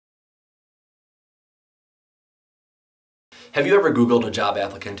Have you ever Googled a job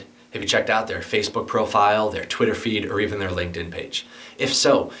applicant? Have you checked out their Facebook profile, their Twitter feed, or even their LinkedIn page? If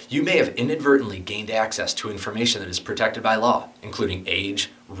so, you may have inadvertently gained access to information that is protected by law, including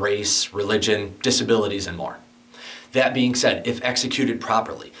age, race, religion, disabilities, and more. That being said, if executed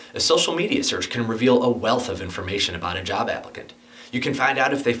properly, a social media search can reveal a wealth of information about a job applicant. You can find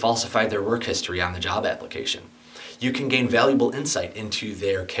out if they falsified their work history on the job application. You can gain valuable insight into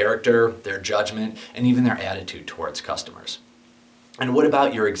their character, their judgment, and even their attitude towards customers. And what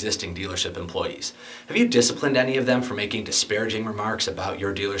about your existing dealership employees? Have you disciplined any of them for making disparaging remarks about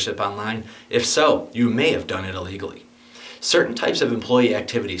your dealership online? If so, you may have done it illegally. Certain types of employee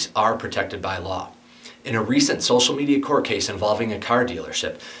activities are protected by law. In a recent social media court case involving a car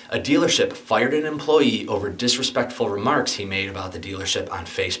dealership, a dealership fired an employee over disrespectful remarks he made about the dealership on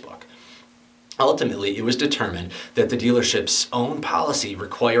Facebook. Ultimately, it was determined that the dealership's own policy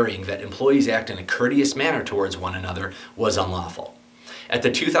requiring that employees act in a courteous manner towards one another was unlawful. At the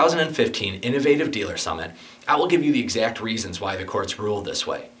 2015 Innovative Dealer Summit, I will give you the exact reasons why the courts ruled this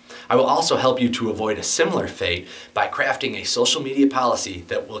way. I will also help you to avoid a similar fate by crafting a social media policy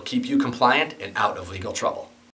that will keep you compliant and out of legal trouble.